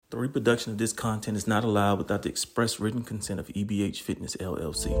The reproduction of this content is not allowed without the express written consent of EBH Fitness,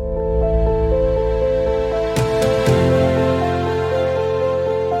 LLC.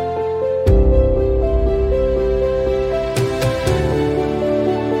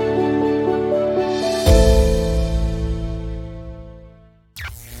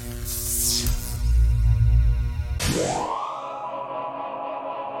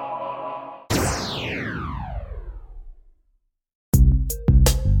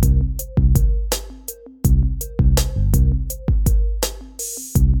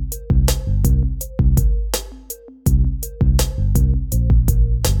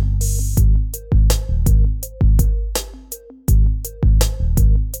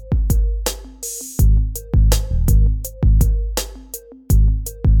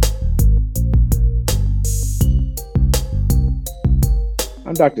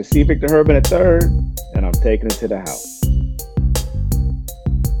 I'm Dr. C. Victor Herman III, and I'm taking it to the house.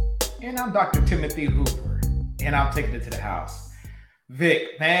 And I'm Dr. Timothy Hoover, and I'm taking it to the house.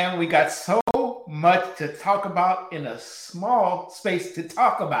 Vic, man, we got so much to talk about in a small space to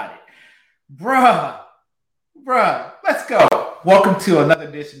talk about it. Bruh, let's go. Welcome to another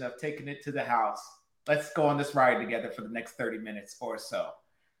edition of Taking It to the House. Let's go on this ride together for the next 30 minutes or so.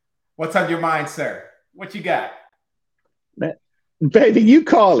 What's on your mind, sir? What you got? Baby, you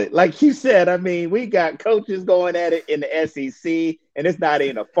call it. Like you said, I mean, we got coaches going at it in the SEC, and it's not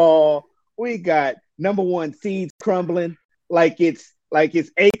in the fall. We got number one seeds crumbling like it's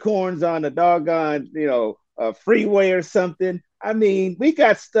acorns on a doggone, freeway or something. I mean, we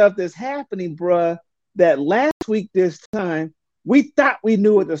got stuff that's happening, bruh, that last week this time, we thought we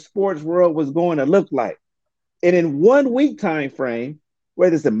knew what the sports world was going to look like. And in 1 week time frame,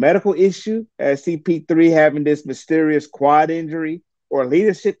 whether it's a medical issue, as CP3 having this mysterious quad injury, or a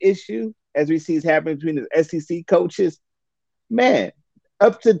leadership issue, as we see is happening between the SEC coaches, man,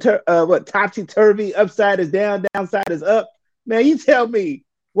 up to topsy-turvy, upside is down, downside is up. Man, you tell me,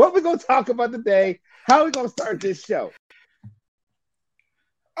 what we're going to talk about today, how are we going to start this show?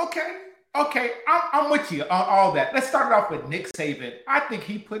 Okay, I'm with you on all that. Let's start it off with Nick Saban. I think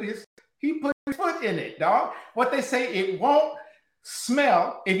he put his foot in it, dog. What they say, it won't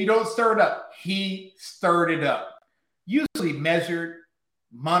smell if you don't stir it up. He stirred it up. Usually measured,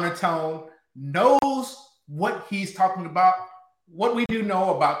 monotone, knows what he's talking about. What we do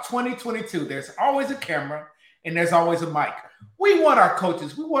know about 2022, there's always a camera and there's always a mic. We want our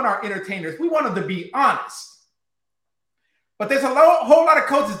coaches, we want our entertainers, we want them to be honest. But there's a whole lot of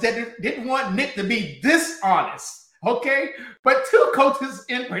coaches that didn't want Nick to be dishonest, okay? But two coaches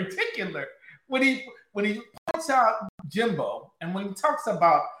in particular, when he points out Jimbo and when he talks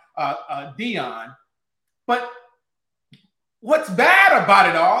about Deion, but what's bad about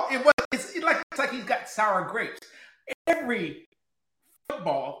it all, it's like he's got sour grapes. Every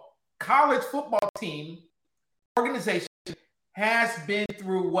college football team, organization has been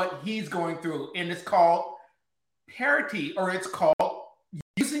through what he's going through, and it's called parity, or it's called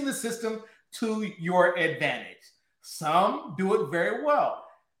using the system to your advantage. Some do it very well.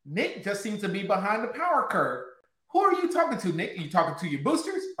 Nick just seems to be behind the power curve. Who are you talking to, Nick? Are you talking to your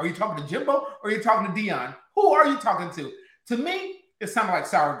boosters? Are you talking to Jimbo? Or are you talking to Deion? Who are you talking to? To me, it sounded like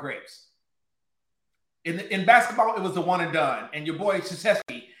sour grapes. In basketball, it was the one and done. And your boy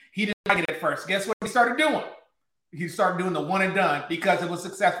Krzyzewski, he didn't like it at first. Guess what he started doing? He started doing the one and done because it was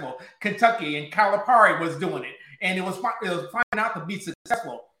successful. Kentucky and Calipari was doing it. And it was finding out to be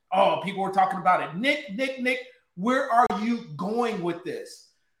successful. Oh, people were talking about it. Nick, where are you going with this?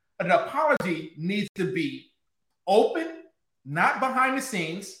 An apology needs to be open, not behind the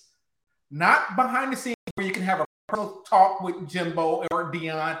scenes where you can have a personal talk with Jimbo or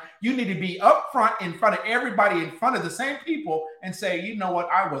Deion. You need to be up front in front of everybody, in front of the same people, and say, you know what,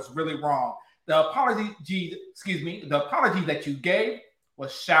 I was really wrong. The apology that you gave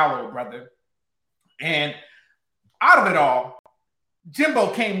was shallow, brother. And out of it all,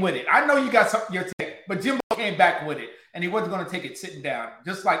 Jimbo came with it. I know you got your take, but Jimbo came back with it, and he wasn't going to take it sitting down.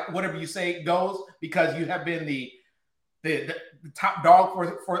 Just like whatever you say goes, because you have been the top dog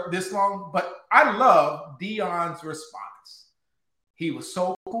for this long. But I love Deion's response. He was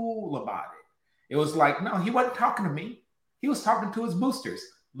so cool about it. It was like, no, he wasn't talking to me. He was talking to his boosters.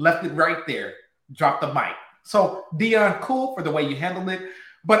 Left it right there. Dropped the mic. So Deion, cool for the way you handled it.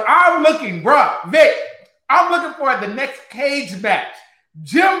 But I'm looking, Vic, I'm looking for the next cage match.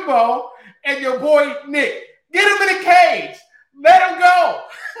 Jimbo and your boy Nick. Get him in a cage. Let him go.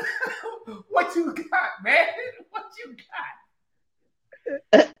 What you got, man? What you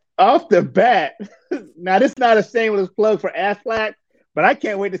got? Off the bat, now this is not a shameless plug for Aflac, but I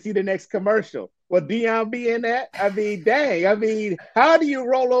can't wait to see the next commercial. Will Dion be in that? I mean, dang. I mean, how do you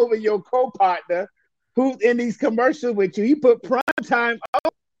roll over your co-partner who's in these commercials with you? He put prime time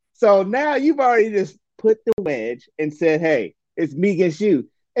up. So now you've already just put the wedge and said, hey, it's me against you.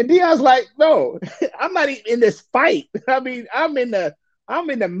 And Dion's like, no, I'm not even in this fight. I mean, I'm in the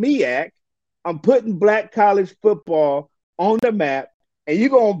MEAC. I'm putting black college football on the map, and you're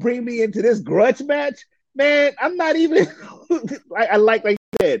gonna bring me into this grudge match? Man, I'm not even like you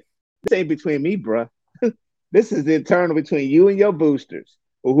said, this ain't between me, bro. This is internal between you and your boosters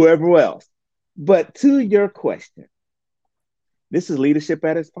or whoever else. But to your question, this is leadership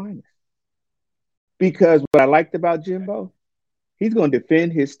at its finest. Because what I liked about Jimbo, he's going to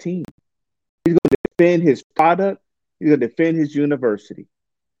defend his team. He's going to defend his product. He's going to defend his university.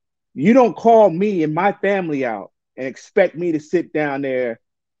 You don't call me and my family out and expect me to sit down there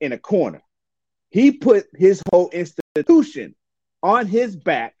in a corner. He put his whole institution on his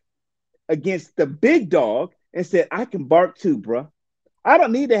back against the big dog and said, I can bark too, bro. I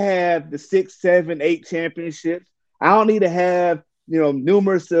don't need to have the 6, 7, 8 championships. I don't need to have,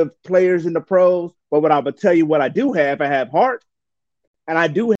 numerous of players in the pros. But what I will tell you what I do have, I have heart and I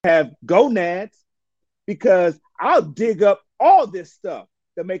do have gonads, because I'll dig up all this stuff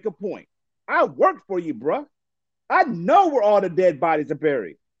to make a point. I work for you, bro. I know where all the dead bodies are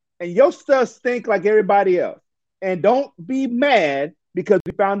buried. And your stuff stink like everybody else. And don't be mad because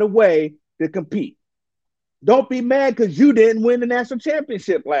we found a way to compete. Don't be mad because you didn't win the national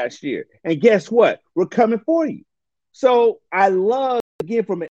championship last year. And guess what? We're coming for you. So I love, again,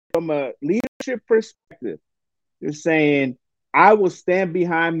 from a leadership perspective, you're saying, I will stand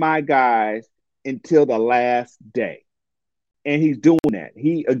behind my guys until the last day. And he's doing that.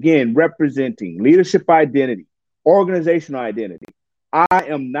 He, again, representing leadership identity, organizational identity. I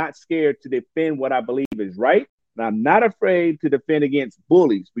am not scared to defend what I believe is right. And I'm not afraid to defend against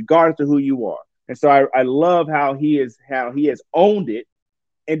bullies, regardless of who you are. And so I love how he has owned it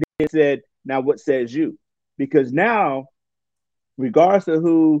and then said, now what says you? Because now, regardless of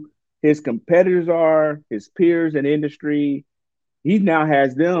who his competitors are, his peers in industry, he now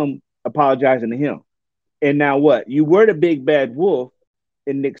has them apologizing to him. And now what? You were the big bad wolf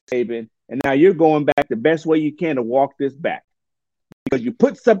in Nick Saban, and now you're going back the best way you can to walk this back. Because you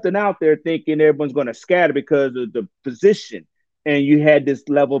put something out there thinking everyone's going to scatter because of the position, and you had this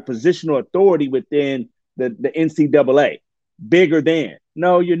level of positional authority within the NCAA. Bigger than.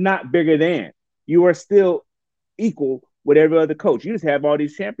 No, you're not bigger than. You are still equal with every other coach. You just have all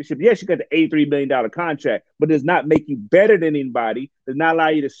these championships. Yes, you got the $83 million contract, but it does not make you better than anybody. It does not allow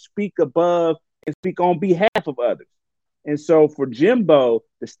you to speak above and speak on behalf of others. And so for Jimbo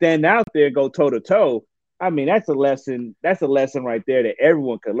to stand out there and go toe-to-toe, I mean, that's a lesson right there that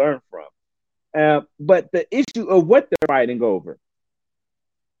everyone could learn from. But the issue of what they're fighting over,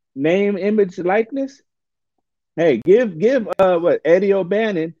 name, image, likeness. Hey, give Eddie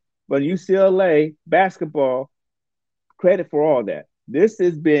O'Bannon from UCLA basketball credit for all that. This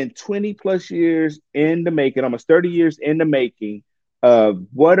has been 20 plus years in the making, almost 30 years in the making of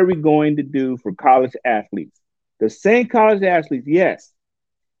what are we going to do for college athletes? The same college athletes,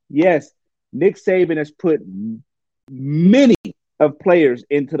 yes, Nick Saban has put many of players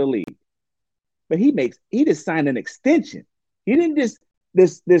into the league, but he just signed an extension. He didn't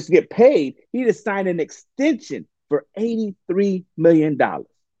just get paid. He just signed an extension for $83 million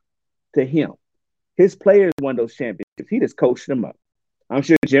to him. His players won those championships. He just coached them up. I'm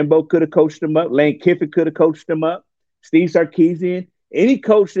sure Jimbo could have coached them up. Lane Kiffin could have coached them up. Steve Sarkisian, any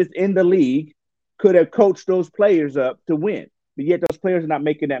coach that's in the league could have coached those players up to win. But yet those players are not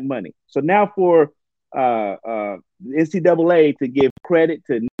making that money. So now for the NCAA to give credit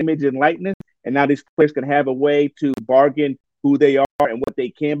to image and likeness, and now these players can have a way to bargain who they are and what they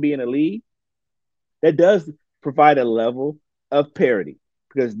can be in a league, that does provide a level of parity.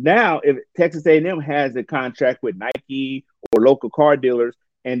 Because now if Texas A&M has a contract with Nike or local car dealers,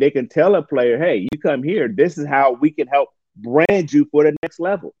 and they can tell a player, hey, you come here, this is how we can help brand you for the next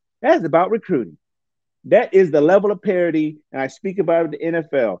level. That's about recruiting. That is the level of parity, and I speak about it in the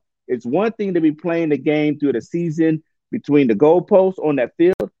NFL. It's one thing to be playing the game through the season between the goalposts on that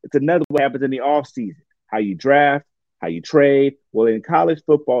field. It's another what happens in the offseason, how you draft, how you trade. Well, in college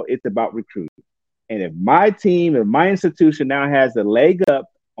football, it's about recruiting. And if my team, if my institution now has a leg up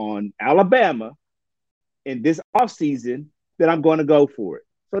on Alabama in this offseason, then I'm going to go for it.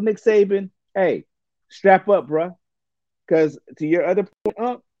 So Nick Saban, hey, strap up, bro. Because to your other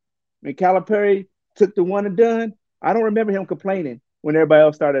point, when Calipari took the one and done, I don't remember him complaining when everybody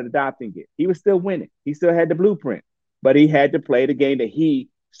else started adopting it. He was still winning. He still had the blueprint, but he had to play the game that he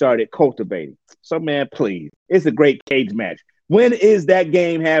started cultivating. So, man, please, it's a great cage match. When is that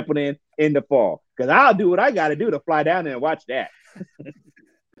game happening in the fall? because I'll do what I got to do to fly down there and watch that.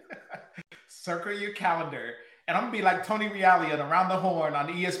 Circle your calendar. And I'm going to be like Tony Reali and Around the Horn on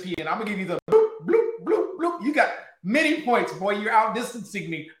ESPN. I'm going to give you the bloop, bloop, bloop, bloop. You got many points, boy. You're outdistancing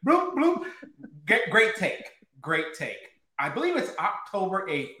me. Bloop, bloop. Great take. Great take. I believe it's October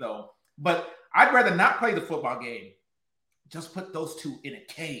 8th, though. But I'd rather not play the football game. Just put those two in a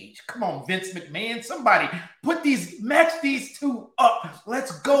cage. Come on, Vince McMahon. Somebody match these two up.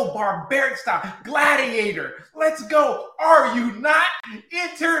 Let's go, barbaric style. Gladiator. Let's go. Are you not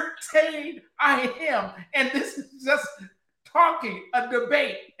entertained? I am. And this is just talking, a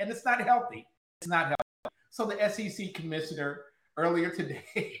debate, and it's not healthy. It's not healthy. So the SEC commissioner earlier today,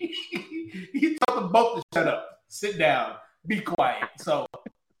 he told them both to shut up, sit down, be quiet. So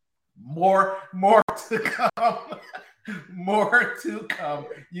more to come. More to come.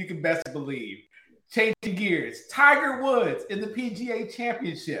 You can best believe. Changing gears. Tiger Woods in the PGA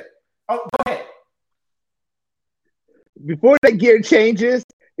Championship. Oh, go ahead. Before that gear changes,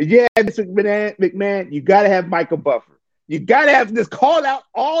 if you have this McMahon, you got to have Michael Buffer. You got to have this call out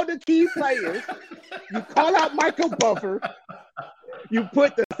all the key players. You call out Michael Buffer. You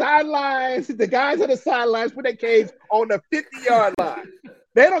put the sidelines, the guys on the sidelines, put that cage on the 50-yard line.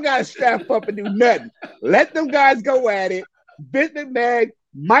 They don't got to strap up and do nothing. Let them guys go at it. Vince McMahon,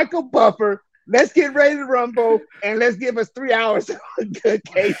 Michael Buffer, let's get ready to rumble, and let's give us 3 hours of a good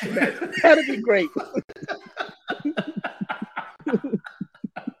cage match. That'd be great.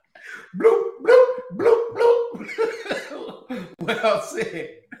 Bloop, bloop, bloop, bloop. Well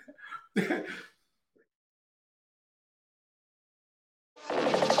said.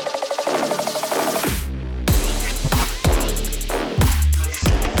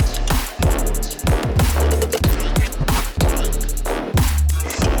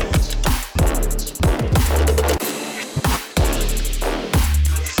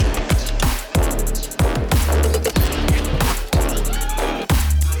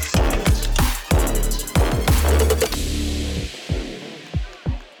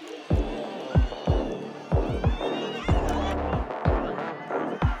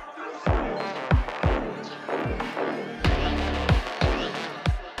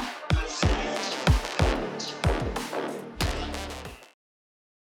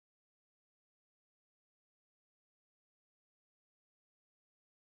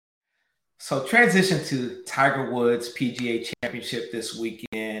 So transition to Tiger Woods PGA Championship this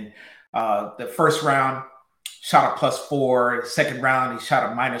weekend. The first round shot a +4. Second round, he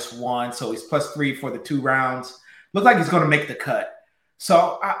shot a -1. So he's +3 for the 2 rounds. Looked like he's going to make the cut.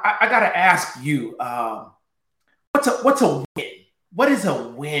 So I got to ask you, what's a win? What is a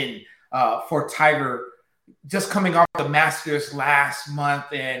win for Tiger just coming off the Masters last month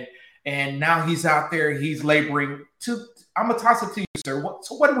and now he's out there, he's laboring to. I'm gonna toss it to you, sir.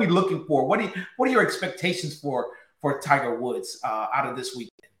 What are we looking for? What are your expectations for Tiger Woods out of this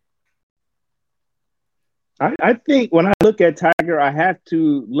weekend? I think when I look at Tiger, I have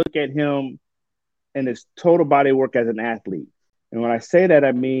to look at him and his total body work as an athlete. And when I say that,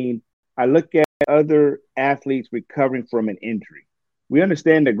 I mean I look at other athletes recovering from an injury. We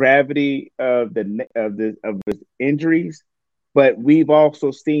understand the gravity of his injuries, but we've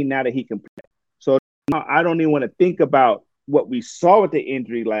also seen now that he can play. So I don't even want to think about what we saw with the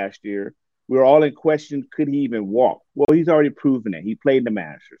injury last year. We were all in question, could he even walk? Well, he's already proven it. He played the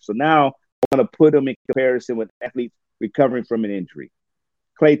Masters. So now I want to put him in comparison with athletes recovering from an injury.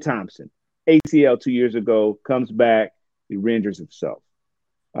 Klay Thompson, ACL 2 years ago, comes back, he re-injures himself.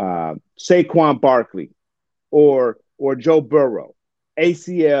 Saquon Barkley or Joe Burrow,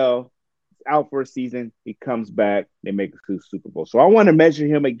 ACL, out for a season, he comes back, they make it to the Super Bowl. So I want to measure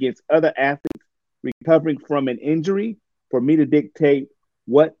him against other athletes recovering from an injury for me to dictate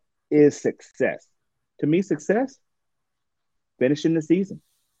what is success. To me, success, finishing the season.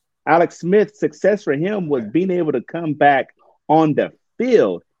 Alex Smith's success for him was being able to come back on the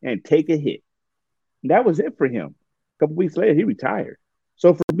field and take a hit. And that was it for him. A couple weeks later, he retired.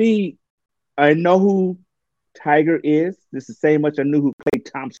 So for me, I know who Tiger is. This is the same much I knew who Klay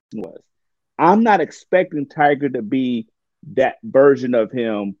Thompson was. I'm not expecting Tiger to be that version of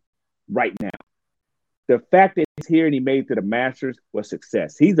him right now. The fact that he's here and he made it to the Masters was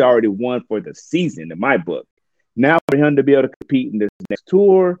success. He's already won for the season in my book. Now for him to be able to compete in this next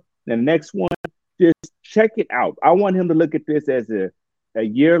tour, the next one, just check it out. I want him to look at this as a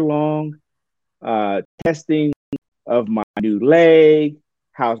year-long testing of my new leg.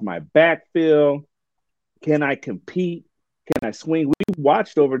 How's my back feel? Can I compete? Can I swing? We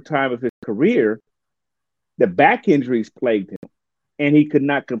watched over time of his career, the back injuries plagued him, and he could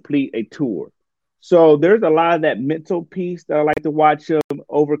not complete a tour. So there's a lot of that mental piece that I like to watch him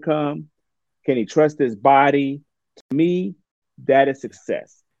overcome. Can he trust his body? To me, that is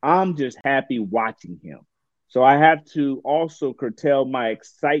success. I'm just happy watching him. So I have to also curtail my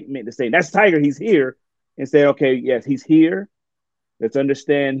excitement to say, that's Tiger, he's here, and say, okay, yes, he's here. Let's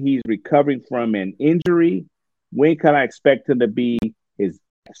understand he's recovering from an injury. When can I expect him to be his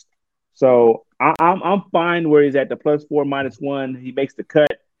best? So I'm fine where he's at the +4, -1. He makes the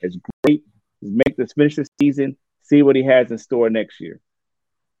cut. It's great. Let's finish the season, see what he has in store next year.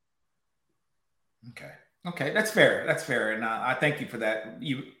 Okay, that's fair. That's fair, and I thank you for that.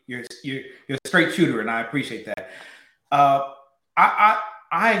 You're a straight shooter, and I appreciate that.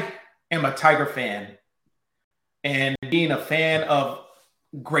 I am a Tiger fan, and being a fan of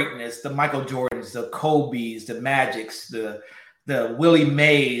greatness, the Michael Jordans, the Kobe's, the Magics, the Willie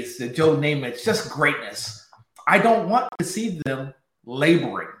Mays, the Joe Namaths, just greatness. I don't want to see them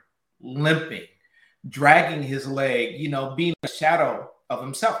laboring, limping, dragging his leg, being a shadow of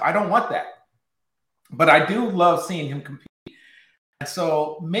himself. I don't want that. But I do love seeing him compete. And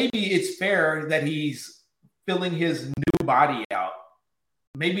so maybe it's fair that he's filling his new body out.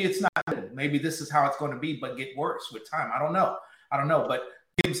 Maybe it's not new. Maybe this is how it's going to be, but get worse with time. I don't know. But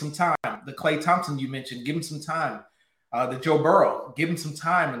give him some time. The Klay Thompson you mentioned, give him some time. The Joe Burrow, give him some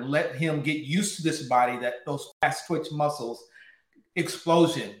time and let him get used to this body, that those fast twitch muscles,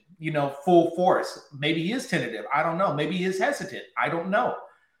 explosion, full force. Maybe he is tentative. I don't know. Maybe he is hesitant. I don't know.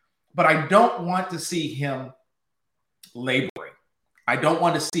 But I don't want to see him laboring. I don't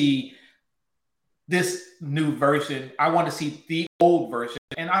want to see this new version. I want to see the old version.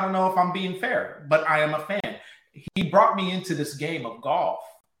 And I don't know if I'm being fair, but I am a fan. He brought me into this game of golf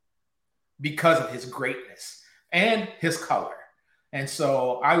because of his greatness and his color. And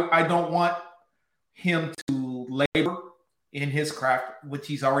so I don't want him to labor in his craft, which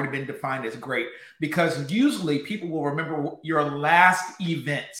he's already been defined as great, because usually people will remember your last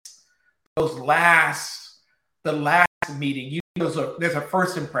events. The last meeting, there's a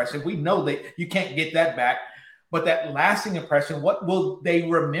first impression. We know that you can't get that back, but that lasting impression, what will they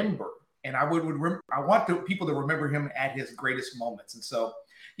remember? And I want people to remember him at his greatest moments. And so,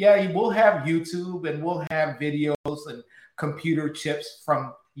 yeah, we'll have YouTube and we'll have videos and computer chips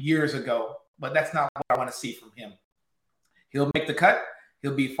from years ago, but that's not what I want to see from him. He'll make the cut.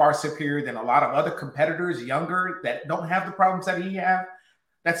 He'll be far superior than a lot of other competitors, younger, that don't have the problems that he has.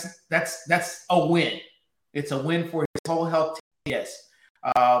 That's a win. It's a win for his whole health. Yes.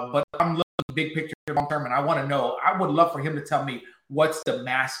 But I'm looking big picture long term, and I want to know, I would love for him to tell me what's the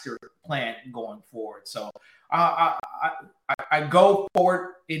master plan going forward. So I go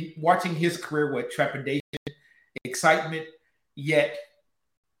forward in watching his career with trepidation, excitement, yet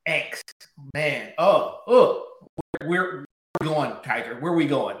angst. Man, we're going, Tiger. Where are we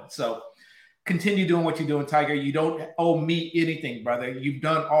going? So continue doing what you're doing, Tiger. You don't owe me anything, brother. You've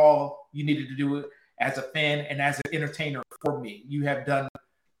done all you needed to do as a fan and as an entertainer for me. You have done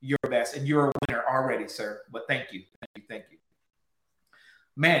your best, and you're a winner already, sir. But thank you.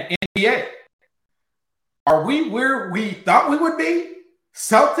 Man, NBA, are we where we thought we would be?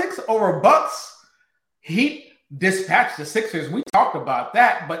 Celtics over Bucks. Heat dispatched the Sixers. We talked about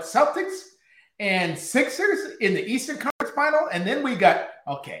that, but Celtics and Sixers in the Eastern Conference Final, and then we got,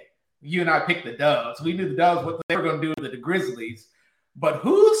 okay, you and I picked the Dubs. We knew the Dubs, what they were going to do to the Grizzlies. But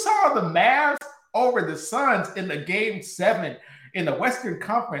who saw the Mavs over the Suns in the Game 7 in the Western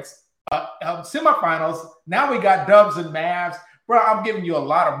Conference semifinals? Now we got Dubs and Mavs. Bro, I'm giving you a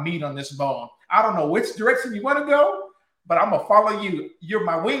lot of meat on this bone. I don't know which direction you want to go, but I'm going to follow you. You're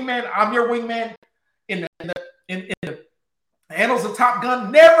my wingman. I'm your wingman. In the annals of Top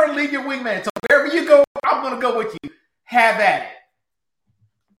Gun, never leave your wingman. So wherever you go, I'm going to go with you. Have at it.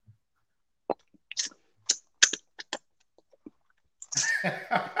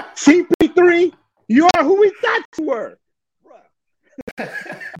 CP3, you are who we thought you were.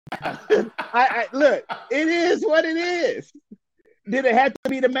 I look, it is what it is. Did it have to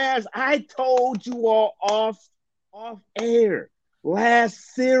be the Mavs? I told you all off air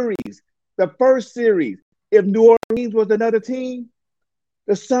last series, the first series. If New Orleans was another team,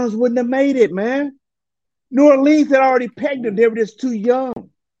 the Suns wouldn't have made it, man. New Orleans had already pegged them. They were just too young.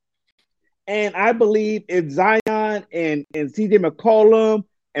 And I believe if Zion and CJ McCollum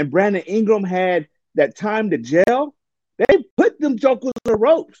and Brandon Ingram had that time to gel, they put them jokers on the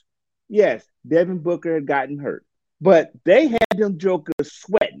ropes. Yes, Devin Booker had gotten hurt, but they had them jokers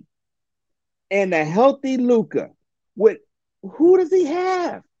sweating. And a healthy Luka, who does he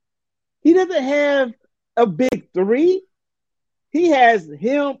have? He doesn't have a big three. He has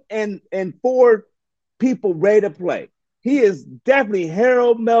him and 4 people ready to play. He is definitely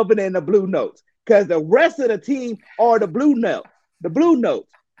Harold Melvin and the Blue Notes, because the rest of the team are the Blue Notes. The Blue Notes.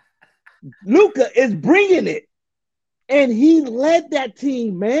 Luka is bringing it. And he led that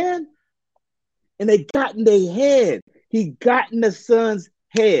team, man. And they got in their head. He got in the Suns'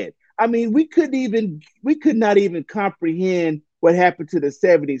 head. I mean, we could not even comprehend what happened to the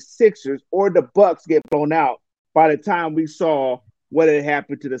 76ers or the Bucks get blown out by the time we saw what had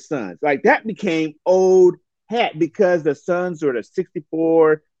happened to the Suns. Like, that became old hat because the Suns were the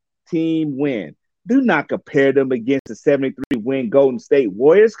 64 team win. Do not compare them against the 73 win Golden State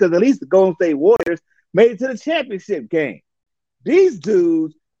Warriors, because at least the Golden State Warriors made it to the championship game. These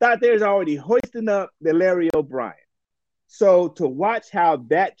dudes thought they was already hoisting up the Larry O'Brien. So to watch how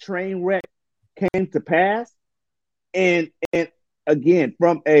that train wreck came to pass, and again,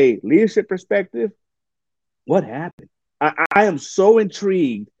 from a leadership perspective, what happened? I am so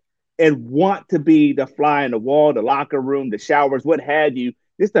intrigued and want to be the fly in the wall, the locker room, the showers, what have you,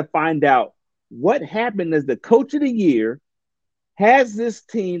 just to find out what happened as the coach of the year has this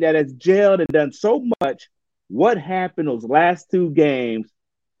team that has gelled and done so much. What happened those last two games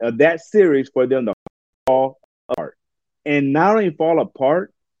of that series for them to fall apart? And not only fall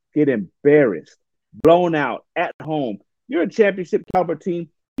apart, get embarrassed, blown out at home. You're a championship caliber team.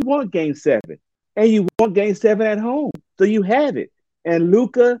 You want game 7, and you want game 7 at home. So you have it. And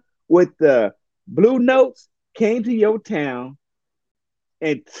Luka, with the Blue Notes, came to your town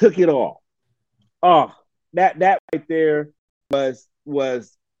and took it all. Oh, that right there was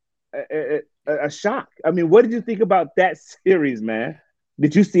a shock. I mean, what did you think about that series, man?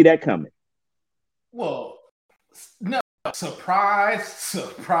 Did you see that coming? Well, no. Surprise,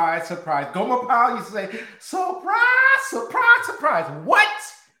 surprise, surprise. Gomer Powell used to say, surprise, surprise, surprise. What?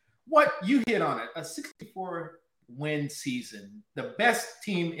 You hit on it. A 64-win season. The best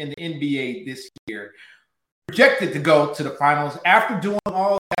team in the NBA this year. Projected to go to the finals after doing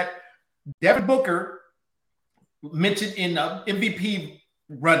all that. Devin Booker mentioned in MVP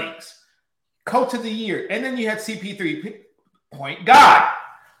runnings. Coach of the year. And then you had CP3, point guard.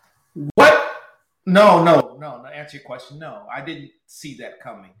 What? No. Answer your question. No, I didn't see that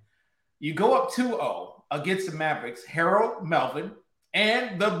coming. You go up 2-0 against the Mavericks, Harold Melvin,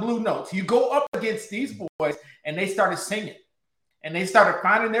 and the Blue Notes. You go up against these boys, and they started singing. And they started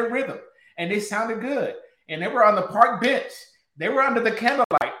finding their rhythm. And they sounded good. And they were on the park bench. They were under the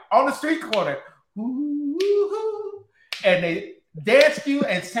candlelight on the street corner. Ooh, and they danced you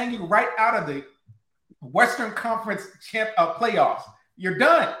and sang you right out of the Western Conference playoffs. You're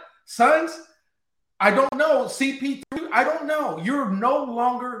done. Suns, I don't know. CP3, I don't know. You're no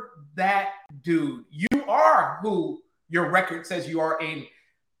longer that dude. You are who your record says you are in,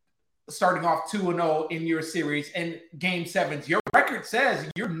 starting off 2-0 in your series and game 7s. Your record says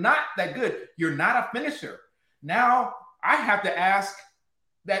you're not that good. You're not a finisher. Now I have to ask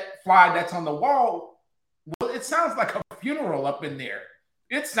that fly that's on the wall. Well, it sounds like a funeral up in there.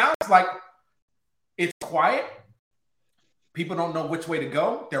 It sounds like it's quiet. People don't know which way to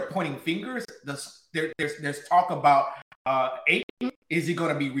go. They're pointing fingers. There's talk about Ayton. Is he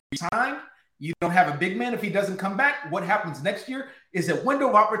going to be re-signed? You don't have a big man if he doesn't come back. What happens next year? Is a window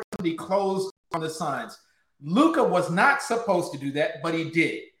of opportunity closed on the Suns? Luka was not supposed to do that, but he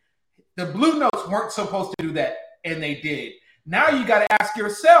did. The Blue Notes weren't supposed to do that, and they did. Now you got to ask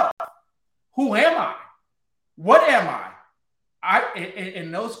yourself, who am I? What am I?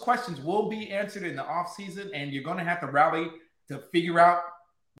 And those questions will be answered in the offseason, and you're going to have to rally to figure out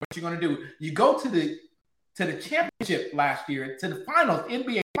what you're going to do. You go to the championship last year, to the finals,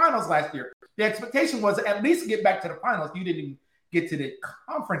 NBA finals last year. The expectation was at least get back to the finals. You didn't even get to the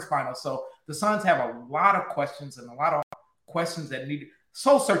conference finals. So the Suns have a lot of questions and a lot of questions that need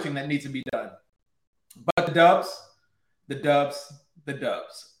soul searching that needs to be done. But the Dubs.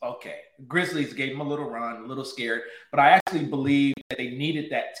 Okay. Grizzlies gave them a little run, a little scared, but I actually believe that they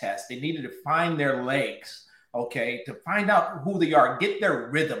needed that test. They needed to find their legs, okay, to find out who they are, get their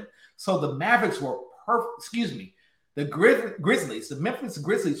rhythm. So the Mavericks were the Grizzlies, the Memphis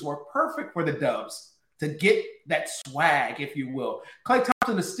Grizzlies were perfect for the Dubs to get that swag, if you will. Klay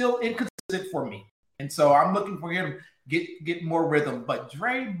Thompson is still inconsistent for me, and so I'm looking for him to get more rhythm. But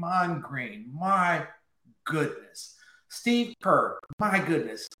Draymond Green, my goodness. Steve Kerr, my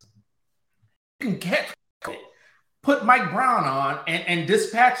goodness. You can catch it. Put Mike Brown on and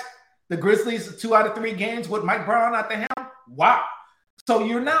dispatch the Grizzlies 2 out of 3 games with Mike Brown at the helm. Wow. So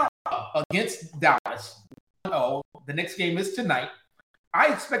you're now up against Dallas. Oh, the next game is tonight.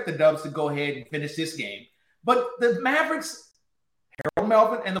 I expect the Dubs to go ahead and finish this game. But the Mavericks, Harold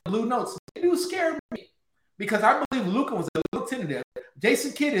Melvin, and the Blue Notes, they do scare me. Because I believe Luka was a little tentative.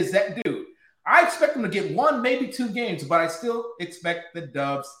 Jason Kidd is that dude. I expect them to get 1, maybe 2 games, but I still expect the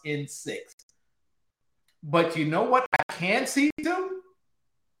Dubs in 6. But you know what I can see too?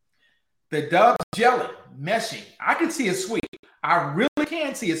 the Dubs gelling, meshing. I can see a sweep. I really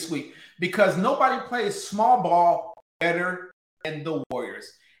can see a sweep because nobody plays small ball better than the Warriors.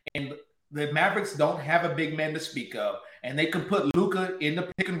 And the Mavericks don't have a big man to speak of. And they can put Luka in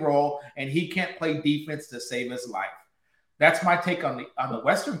the pick and roll, and he can't play defense to save his life. That's my take on the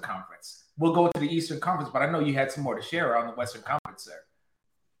Western Conference. We'll go to the Eastern Conference, but I know you had some more to share on the Western Conference there.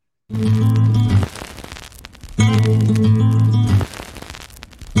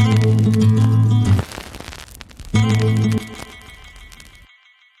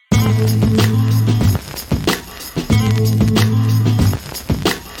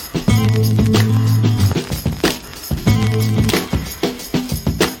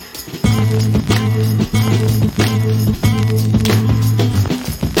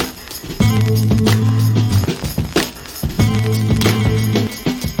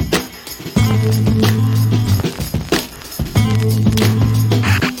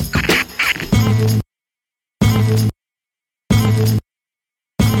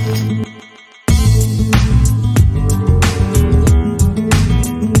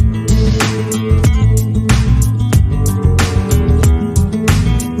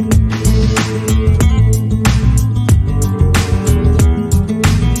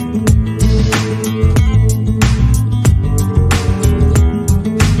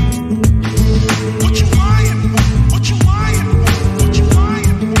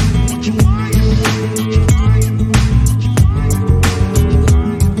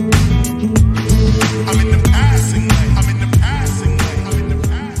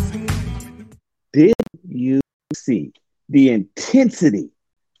 The intensity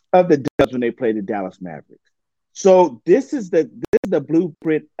of the Dubs when they played the Dallas Mavericks. So this is the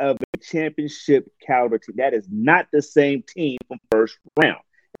blueprint of a championship caliber team. That is not the same team from first round.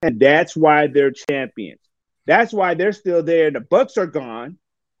 And that's why they're champions. That's why they're still there. The Bucks are gone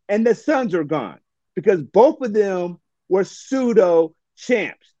and the Suns are gone because both of them were pseudo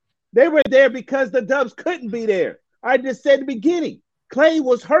champs. They were there because the Dubs couldn't be there. I just said at the beginning, Clay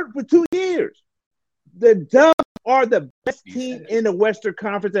was hurt for 2 years. The Dubs are the best team in the Western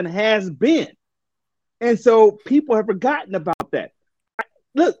Conference and has been. And so people have forgotten about that.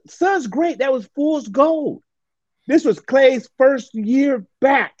 Look, Suns great. That was fool's gold. This was Clay's first year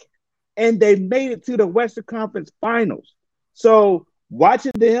back, and they made it to the Western Conference Finals. So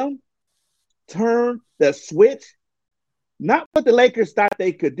watching them turn the switch, not what the Lakers thought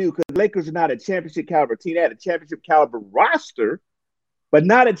they could do, because the Lakers are not a championship caliber team. They had a championship caliber roster, but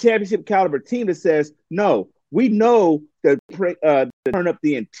not a championship caliber team that says, no, we know to turn up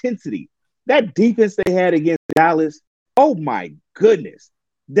the intensity. That defense they had against Dallas, oh my goodness.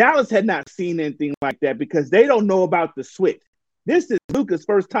 Dallas had not seen anything like that because they don't know about the switch. This is Luka's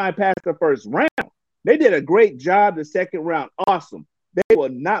first time past the first round. They did a great job the second round. Awesome. They will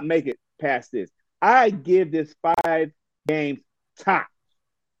not make it past this. I give this 5 games top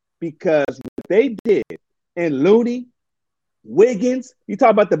because what they did, and Looney, Wiggins, you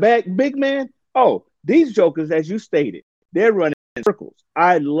talk about the big man. Oh, these jokers, as you stated, they're running in circles.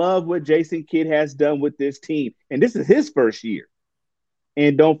 I love what Jason Kidd has done with this team, and this is his first year.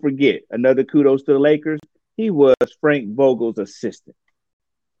 And don't forget, another kudos to the Lakers, he was Frank Vogel's assistant.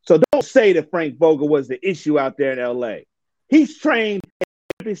 So don't say that Frank Vogel was the issue out there in L.A. He's trained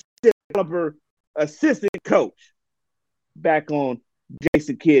a caliber assistant coach back on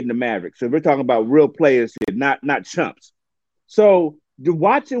Jason Kidd and the Mavericks. So we're talking about real players here, not chumps. So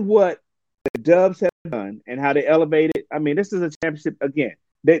watching what the Dubs have done and how they elevated, I mean, this is a championship again.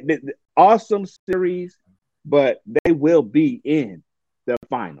 They awesome series, but they will be in the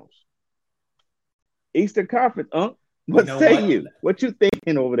finals. Eastern Conference, what say you? What you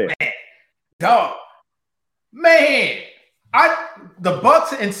thinking over there? Man, the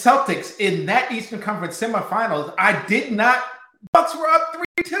Bucks and Celtics in that Eastern Conference semifinals, Bucks were up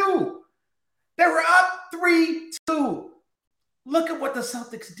 3-2. They were up 3-2. Look at what the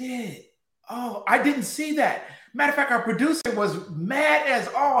Celtics did. Oh, I didn't see that. Matter of fact, our producer was mad as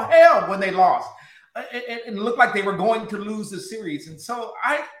all hell when they lost. It looked like they were going to lose the series. And so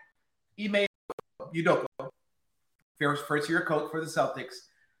Ime Udoka, first year coach for the Celtics,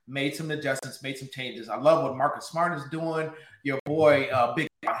 made some adjustments, made some changes. I love what Marcus Smart is doing. Your boy,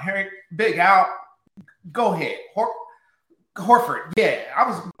 Big Al, go ahead. Horford, yeah,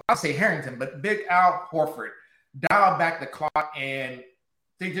 I'll say Harrington, but Big Al Horford dialed back the clock, and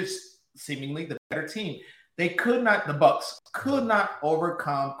they just seemingly the better team. The Bucks could not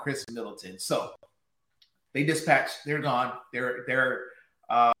overcome Chris Middleton. So they dispatched, they're gone.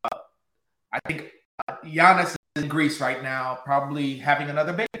 I think Giannis is in Greece right now, probably having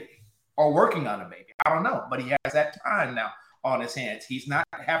another baby or working on a baby. I don't know, but he has that time now on his hands. He's not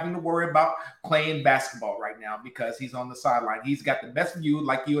having to worry about playing basketball right now because he's on the sideline. He's got the best view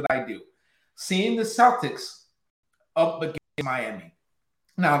like you and I do. Seeing the Celtics up against Miami.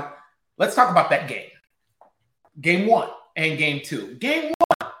 Now, let's talk about that game. Game 1 and game 2. Game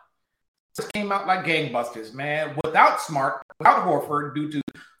 1 just came out like gangbusters, man, without Smart, without Horford due to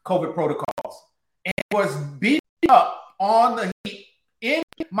COVID protocols, and was beating up on the Heat in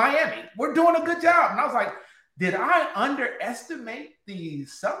Miami. We're doing a good job. And I was like, did I underestimate the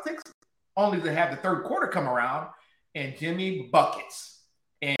Celtics? Only to have the third quarter come around and Jimmy buckets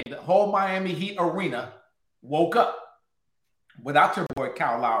and the whole Miami Heat arena woke up without your boy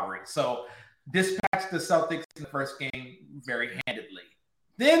Kyle Lowry. So dispatched the Celtics in the first game very handedly.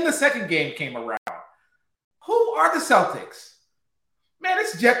 Then the second game came around. Who are the Celtics? Man,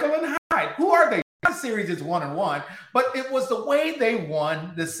 it's Jekyll and Hyde. Who are they? The series is 1-1, but it was the way they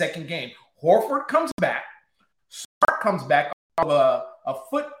won the second game. Horford comes back. Smart comes back of a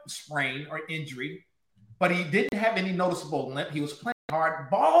foot sprain or injury, but he didn't have any noticeable limp. He was playing hard,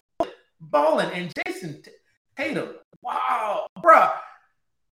 balling, and Jason Tatum. Wow, bruh.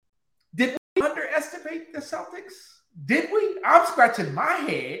 Did we underestimate the Celtics? Did we? I'm scratching my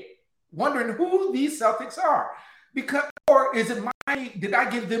head wondering who these Celtics are. Because, or is it did I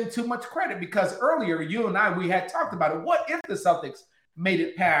give them too much credit? Because earlier, you and I, we had talked about it. What if the Celtics made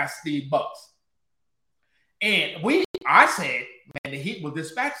it past the Bucks? And I said, man, the Heat will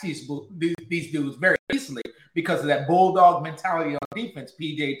dispatch these dudes very easily because of that bulldog mentality on defense.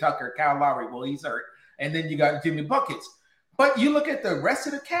 PJ Tucker, Kyle Lowry, well, he's hurt. And then you got Jimmy Buckets. But you look at the rest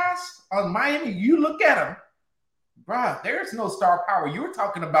of the cast on Miami, you look at them, bruh, there's no star power. You were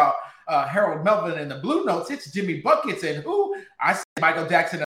talking about Harold Melvin and the Blue Notes. It's Jimmy Buckets and who? I said Michael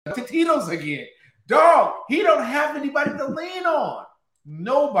Jackson and Tito's again. Dog, he don't have anybody to lean on.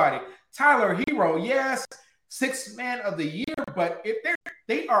 Nobody. Tyler Hero, yes, sixth man of the year, but if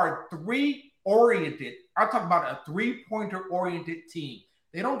they are three-oriented, I'm talking about a three-pointer-oriented team.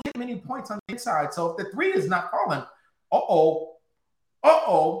 They don't get many points on the inside. So if the three is not falling,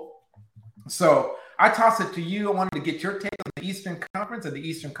 So I toss it to you. I wanted to get your take on the Eastern Conference and the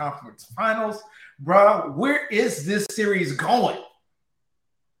Eastern Conference Finals. Bro, where is this series going?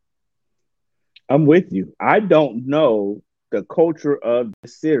 I'm with you. I don't know the culture of the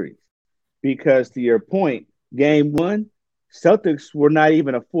series because, to your point, game 1, Celtics were not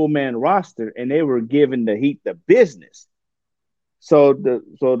even a full man roster, and they were giving the Heat the business. So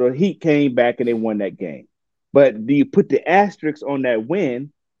the Heat came back and they won that game. But do you put the asterisk on that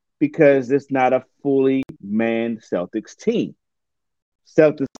win because it's not a fully manned Celtics team?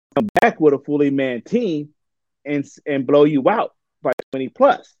 Celtics come back with a fully manned team and blow you out by 20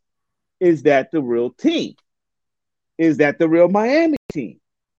 plus. Is that the real team? Is that the real Miami team?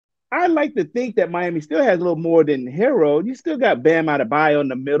 I like to think that Miami still has a little more than Harold. You still got Bam Adebayo in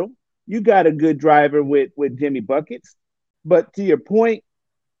the middle. You got a good driver with Jimmy Buckets. But to your point,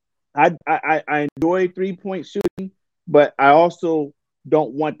 I enjoy 3-point shooting, but I also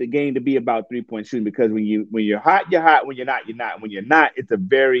don't want the game to be about 3-point shooting because when you're hot, you're hot. When you're not, you're not. When you're not, it's a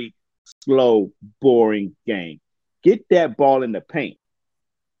very slow, boring game. Get that ball in the paint.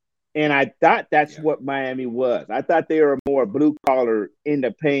 And I thought that's what Miami was. I thought they were more blue collar in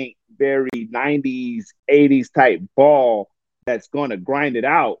the paint, very 90s, 80s type ball that's going to grind it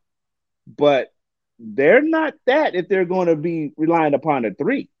out. But they're not that if they're going to be relying upon a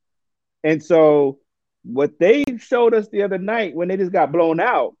three. And so what they showed us the other night when they just got blown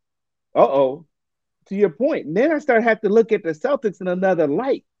out, to your point, and then I started having to look at the Celtics in another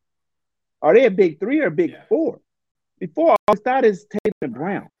light. Are they a big three or a big four? Before, I thought it's Tatum and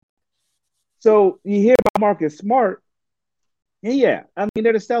Brown. So you hear about Marcus Smart, and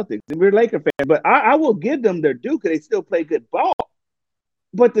they're the Celtics, and we're Laker fans, but I will give them their due because they still play good ball.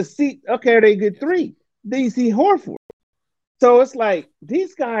 But are they good three? Then you see Horford. So it's like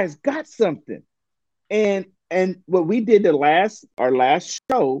these guys got something. And what we did our last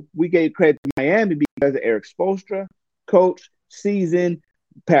show, we gave credit to Miami because of Eric Spoelstra, coach, season,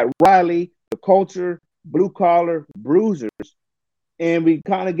 Pat Riley, the culture, blue collar, bruisers. And we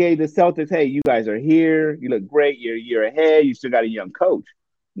kind of gave the Celtics, hey, you guys are here. You look great. You're a year ahead. You still got a young coach.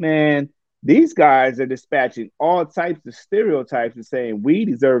 Man, these guys are dispatching all types of stereotypes and saying we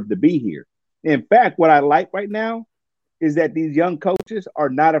deserve to be here. In fact, what I like right now is that these young coaches are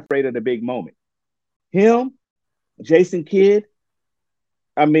not afraid of the big moment. Him, Jason Kidd,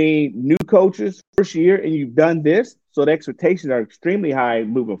 new coaches, first year, and you've done this, so the expectations are extremely high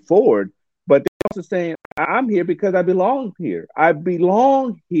moving forward. But they're also saying, I'm here because I belong here. I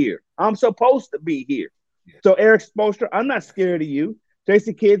belong here. I'm supposed to be here. Yeah. So Eric Spoelstra, I'm not scared of you.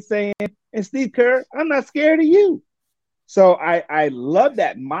 Jason Kidd saying, and Steve Kerr, I'm not scared of you. So I love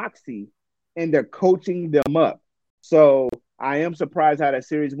that moxie, and they're coaching them up. So I am surprised how that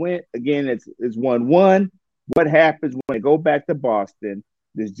series went. Again, it's 1-1. What happens when they go back to Boston?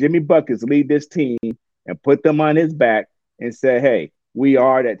 Does Jimmy Buckets lead this team and put them on his back and say, hey, we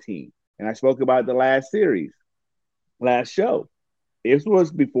are that team? And I spoke about the last series, last show. This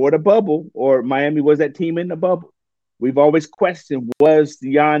was before the bubble, or Miami was that team in the bubble. We've always questioned, was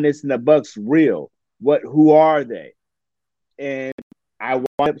Giannis and the Bucks real? Who are they? And I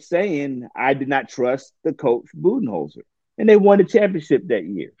wound up saying I did not trust the coach Budenholzer. And they won the championship that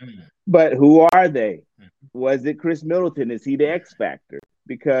year. Mm-hmm. But who are they? Was it Chris Middleton? Is he the X factor?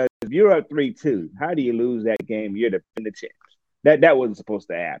 Because if you're up 3-2, how do you lose that game? You're the champs. That wasn't supposed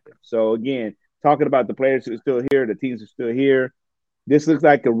to happen. So again, talking about the players who are still here, the teams who are still here, this looks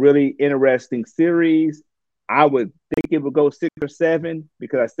like a really interesting series. I would think it would go 6 or 7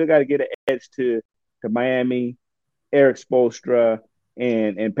 because I still got to get an edge to Miami, Eric Spoelstra,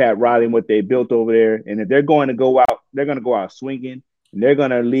 and Pat Riley and what they built over there. And if they're going to go out, they're going to go out swinging, and they're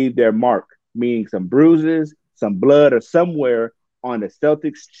going to leave their mark, meaning some bruises, some blood, or somewhere on the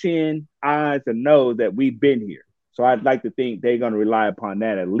Celtics' chin, eyes, and nose that we've been here. So I'd like to think they're going to rely upon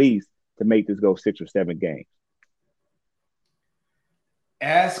that at least to make this go 6 or 7 games.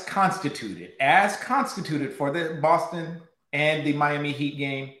 As constituted for the Boston and the Miami Heat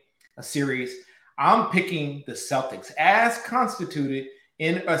game, a series, I'm picking the Celtics as constituted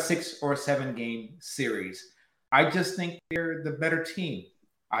in a 6 or 7 game series. I just think they're the better team.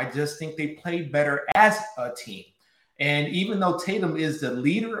 I just think they play better as a team. And even though Tatum is the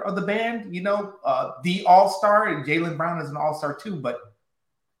leader of the band, the all-star, and Jaylen Brown is an all-star too, but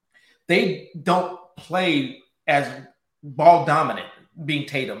they don't play as ball dominant being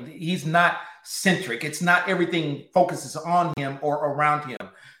Tatum. He's not centric. It's not everything focuses on him or around him,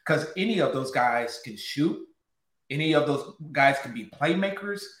 because any of those guys can shoot. Any of those guys can be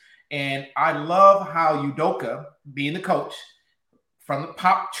playmakers. And I love how Udoka, being the coach from the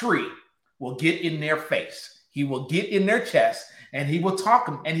pop tree, will get in their face. He will get in their chest, and he will talk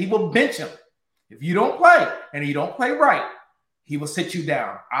them, and he will bench them. If you don't play and you don't play right, he will sit you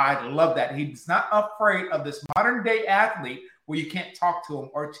down. I love that. He's not afraid of this modern day athlete where you can't talk to him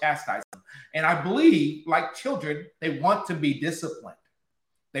or chastise him. And I believe, like children, they want to be disciplined.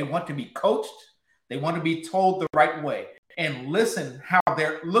 They want to be coached. They want to be told the right way. And listen how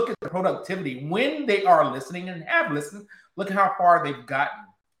look at the productivity when they are listening and have listened. Look at how far they've gotten.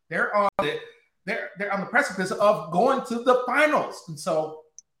 They're on the precipice of going to the finals. And so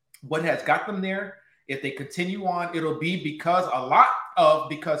what has got them there, if they continue on, it'll be because of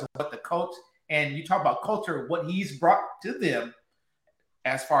what the coach, and you talk about culture, what he's brought to them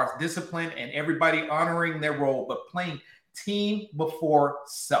as far as discipline and everybody honoring their role, but playing team before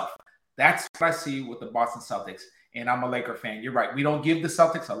self. That's what I see with the Boston Celtics. And I'm a Laker fan. You're right. We don't give the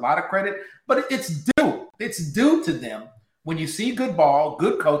Celtics a lot of credit, but it's due. It's due to them. When you see good ball,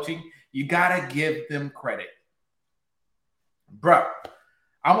 good coaching, you got to give them credit. Bruh,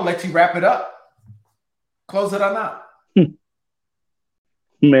 I'm going to let you wrap it up. Close it on out.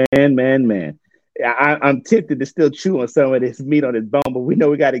 Man. I'm tempted to still chew on some of this meat on this bone, but we know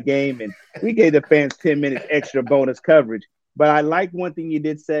we got a game, and we gave the fans 10 minutes extra bonus coverage. But I like one thing you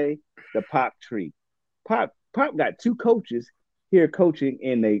did say, the Pop tree. Pop got 2 coaches here coaching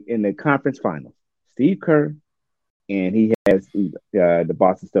in the conference finals. Steve Kerr, and he has the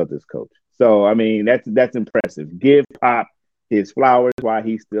Boston Celtics coach. So, I mean, that's impressive. Give Pop his flowers while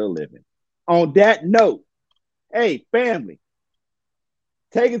he's still living. On that note, hey, family,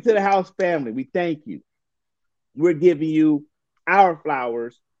 take it to the house, family. We thank you. We're giving you our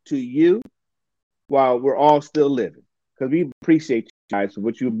flowers to you while we're all still living, because we appreciate you guys for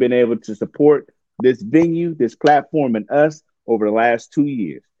what you've been able to support this venue, this platform, and us over the last 2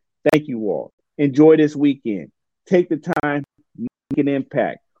 years. Thank you all. Enjoy this weekend. Take the time, make an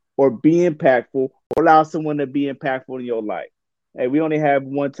impact, or be impactful, or allow someone to be impactful in your life. Hey, we only have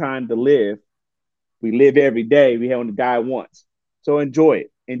one time to live. We live every day. We only die once. So enjoy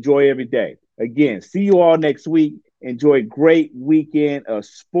it. Enjoy every day. Again, see you all next week. Enjoy a great weekend of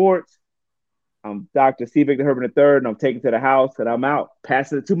sports. I'm Dr. C. Victor Herbert III, and I'm taking to the house, and I'm out.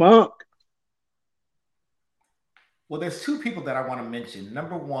 Passing it to my uncle. Well, there's 2 people that I want to mention.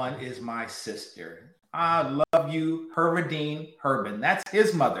 Number 1 is my sister. I love you, Hervadine Herbin. That's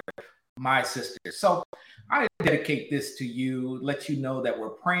his mother, my sister. So I dedicate this to you, let you know that we're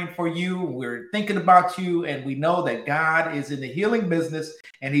praying for you, we're thinking about you, and we know that God is in the healing business,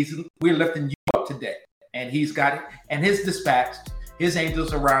 and we're lifting you up today. And he's got it, and his dispatched his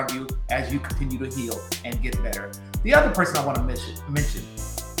angels around you as you continue to heal and get better. The other person I want to mention,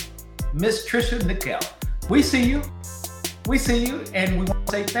 Miss Trisha Nickel. We see you. we see you and we want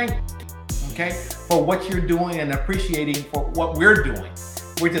to say thank you, okay, for what you're doing and appreciating for what we're doing.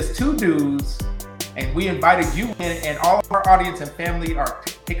 We're just two dudes, and we invited you in, and all of our audience and family are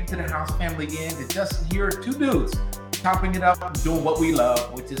taken to the house family in to just hear two dudes chopping it up, doing what we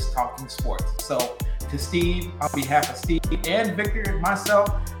love, which is talking sports. So to Steve, on behalf of Steve and Victor and myself,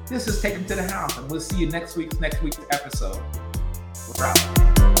 this is Take 'Em to the House, and we'll see you next week's episode. We're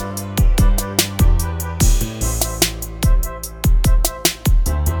out.